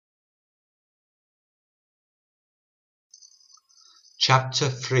Chapter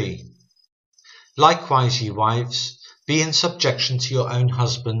 3. Likewise, ye wives, be in subjection to your own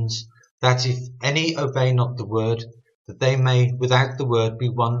husbands, that if any obey not the word, that they may without the word be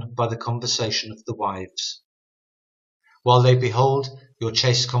won by the conversation of the wives, while they behold your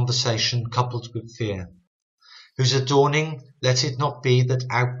chaste conversation coupled with fear, whose adorning let it not be that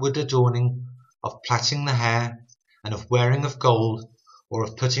outward adorning of plaiting the hair, and of wearing of gold, or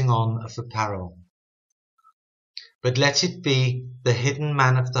of putting on of apparel. But let it be the hidden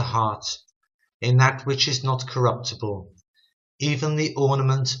man of the heart, in that which is not corruptible, even the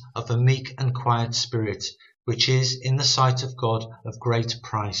ornament of a meek and quiet spirit, which is in the sight of God of great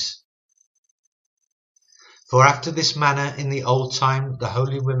price. For after this manner in the old time the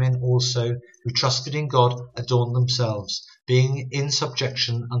holy women also, who trusted in God, adorned themselves, being in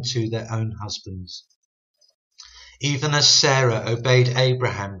subjection unto their own husbands. Even as Sarah obeyed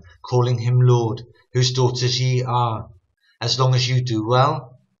Abraham, calling him Lord, whose daughters ye are, as long as you do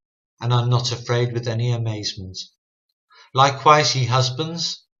well, and are not afraid with any amazement. Likewise, ye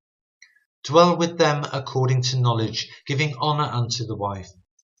husbands, dwell with them according to knowledge, giving honour unto the wife,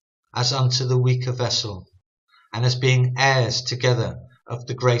 as unto the weaker vessel, and as being heirs together of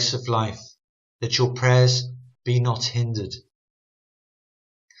the grace of life, that your prayers be not hindered.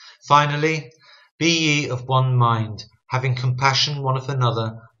 Finally, be ye of one mind, having compassion one of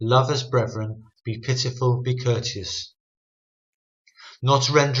another, love as brethren, be pitiful, be courteous,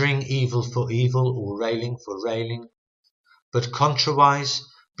 not rendering evil for evil, or railing for railing, but contrariwise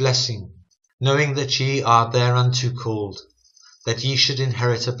blessing, knowing that ye are thereunto called, that ye should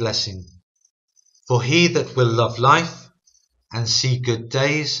inherit a blessing. For he that will love life, and see good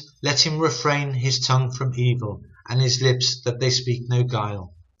days, let him refrain his tongue from evil, and his lips that they speak no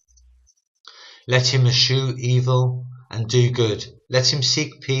guile. Let him eschew evil, and do good. Let him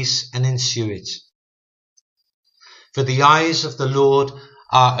seek peace, and ensue it. For the eyes of the Lord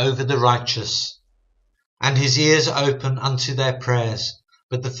are over the righteous, and his ears are open unto their prayers.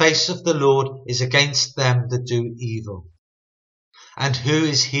 But the face of the Lord is against them that do evil. And who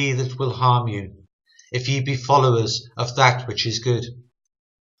is he that will harm you, if ye be followers of that which is good?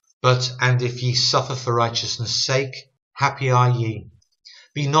 And if ye suffer for righteousness' sake, happy are ye.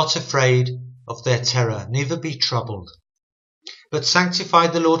 Be not afraid of their terror, neither be troubled. But sanctify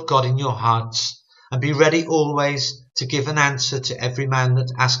the Lord God in your hearts, and be ready always to give an answer to every man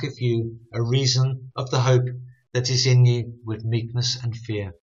that asketh you a reason of the hope that is in you with meekness and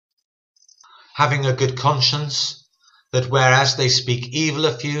fear. Having a good conscience, that whereas they speak evil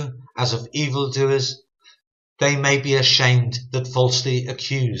of you as of evildoers, they may be ashamed that falsely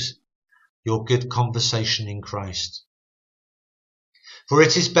accuse your good conversation in Christ. For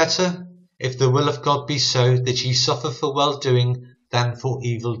it is better, if the will of God be so, that ye suffer for well-doing than for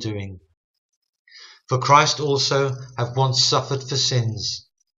evil-doing. For Christ also hath once suffered for sins,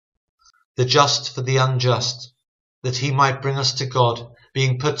 the just for the unjust, that he might bring us to God,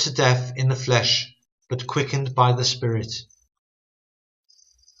 being put to death in the flesh, but quickened by the Spirit.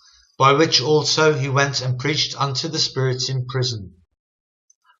 By which also he went and preached unto the spirits in prison,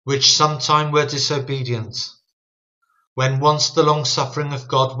 which sometime were disobedient, when once the long-suffering of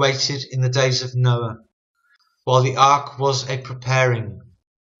God waited in the days of Noah, while the ark was a preparing,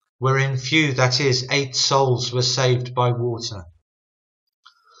 wherein few, that is, 8 souls, were saved by water.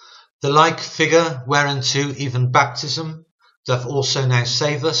 The like figure whereunto even baptism doth also now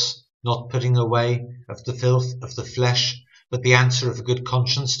save us, not putting away of the filth of the flesh, but the answer of a good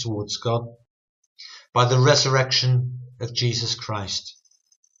conscience towards God, by the resurrection of Jesus Christ,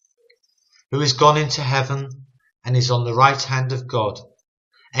 who is gone into heaven, and is on the right hand of God,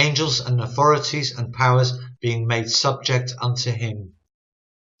 angels and authorities and powers being made subject unto him.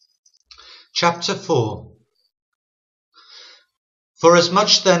 Chapter 4. For as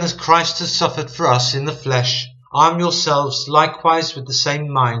much then as Christ has suffered for us in the flesh, arm yourselves likewise with the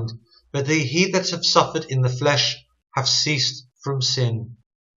same mind, but he that hath suffered in the flesh hath ceased from sin,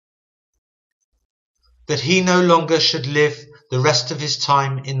 that he no longer should live the rest of his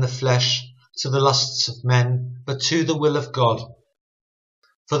time in the flesh, to the lusts of men, but to the will of God.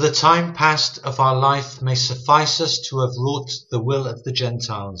 For the time past of our life may suffice us to have wrought the will of the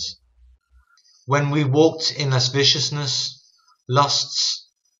Gentiles, when we walked in lasciviousness, lusts,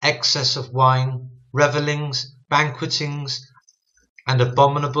 excess of wine, revellings, banquetings, and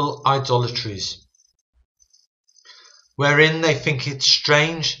abominable idolatries, wherein they think it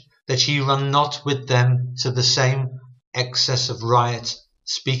strange that ye run not with them to the same excess of riot,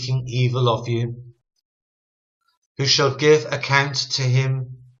 speaking evil of you, who shall give account to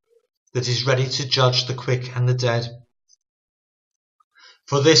him that is ready to judge the quick and the dead.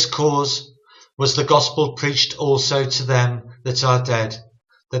 For this cause, was the gospel preached also to them that are dead,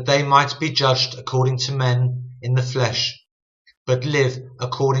 that they might be judged according to men in the flesh, but live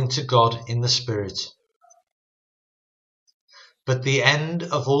according to God in the Spirit. But the end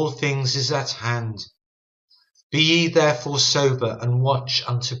of all things is at hand. Be ye therefore sober, and watch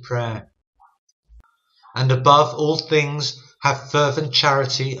unto prayer. And above all things have fervent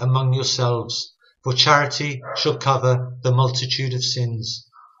charity among yourselves, for charity shall cover the multitude of sins.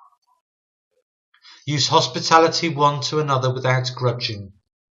 Use hospitality one to another without grudging.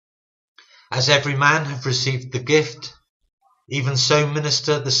 As every man hath received the gift, even so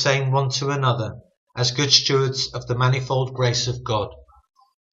minister the same one to another, as good stewards of the manifold grace of God.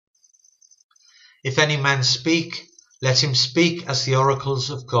 If any man speak, let him speak as the oracles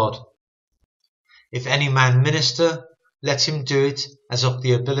of God. If any man minister, let him do it as of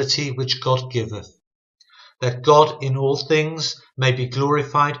the ability which God giveth, that God in all things may be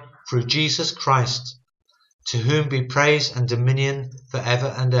glorified through Jesus Christ, to whom be praise and dominion for ever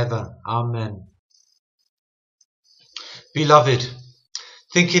and ever. Amen. Beloved,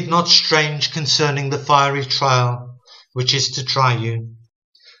 think it not strange concerning the fiery trial which is to try you,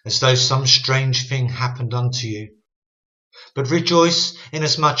 as though some strange thing happened unto you. But rejoice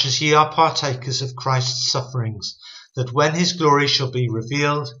inasmuch as ye are partakers of Christ's sufferings, that when his glory shall be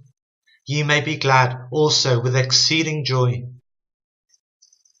revealed, ye may be glad also with exceeding joy.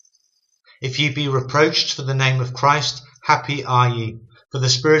 If ye be reproached for the name of Christ, happy are ye, for the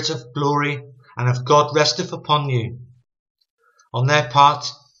Spirit of glory and of God resteth upon you. On their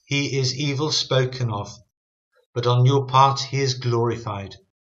part he is evil spoken of, but on your part he is glorified.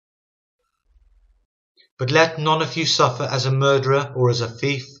 But let none of you suffer as a murderer, or as a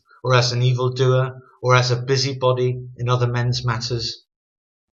thief, or as an evildoer, or as a busybody in other men's matters.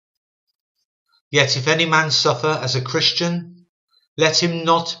 Yet if any man suffer as a Christian, let him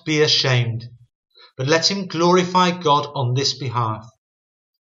not be ashamed, but let him glorify God on this behalf.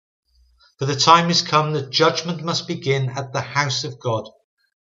 For the time is come that judgment must begin at the house of God.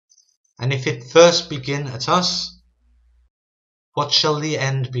 And if it first begin at us, what shall the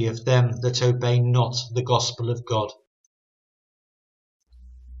end be of them that obey not the gospel of God?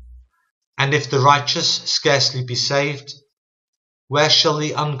 And if the righteous scarcely be saved, where shall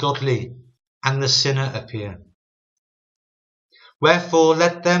the ungodly and the sinner appear? Wherefore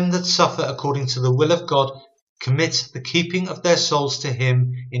let them that suffer according to the will of God commit the keeping of their souls to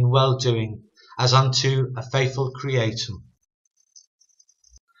him in well-doing, as unto a faithful Creator.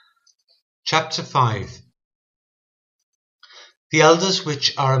 Chapter 5. The elders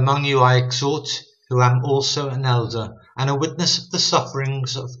which are among you I exhort, who am also an elder, and a witness of the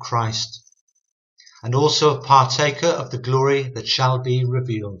sufferings of Christ, and also a partaker of the glory that shall be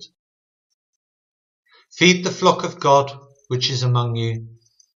revealed. Feed the flock of God which is among you,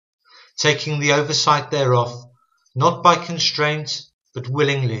 taking the oversight thereof, not by constraint, but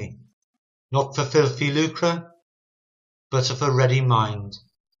willingly, not for filthy lucre, but of a ready mind,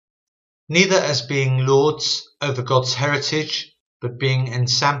 neither as being lords over God's heritage, but being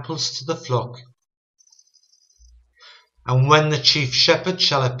ensamples to the flock. And when the chief shepherd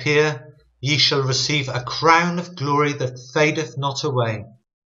shall appear, ye shall receive a crown of glory that fadeth not away.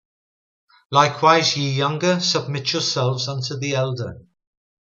 Likewise ye younger, submit yourselves unto the elder.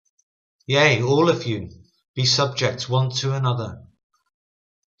 Yea, all of you, be subject one to another,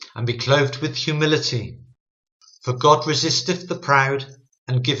 and be clothed with humility. For God resisteth the proud,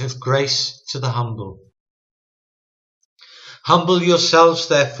 and giveth grace to the humble. Humble yourselves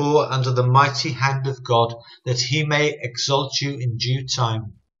therefore under the mighty hand of God, that he may exalt you in due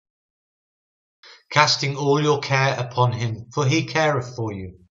time, casting all your care upon him, for he careth for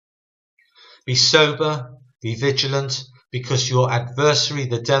you. Be sober, be vigilant, because your adversary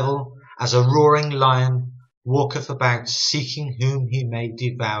the devil, as a roaring lion, walketh about, seeking whom he may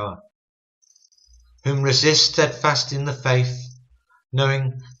devour. Whom resist steadfast in the faith,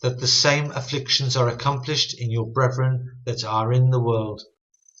 knowing that the same afflictions are accomplished in your brethren that are in the world.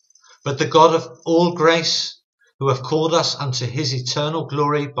 But the God of all grace, who hath called us unto his eternal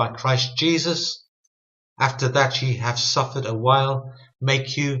glory by Christ Jesus, after that ye have suffered a while,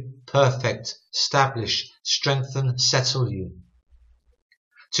 make you perfect, establish, strengthen, settle you.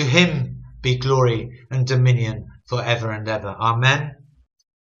 To him be glory and dominion for ever and ever. Amen.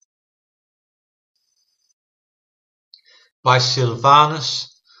 By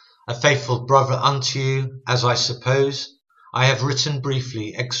Silvanus, a faithful brother unto you, as I suppose, I have written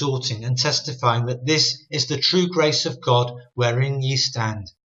briefly, exhorting and testifying that this is the true grace of God wherein ye stand.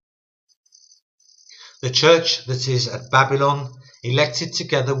 The church that is at Babylon, elected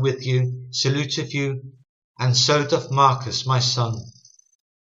together with you, saluteth you, and so doth Marcus my son.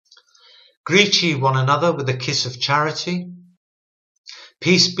 Greet ye one another with a kiss of charity.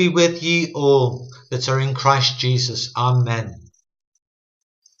 Peace be with ye all that are in Christ Jesus. Amen.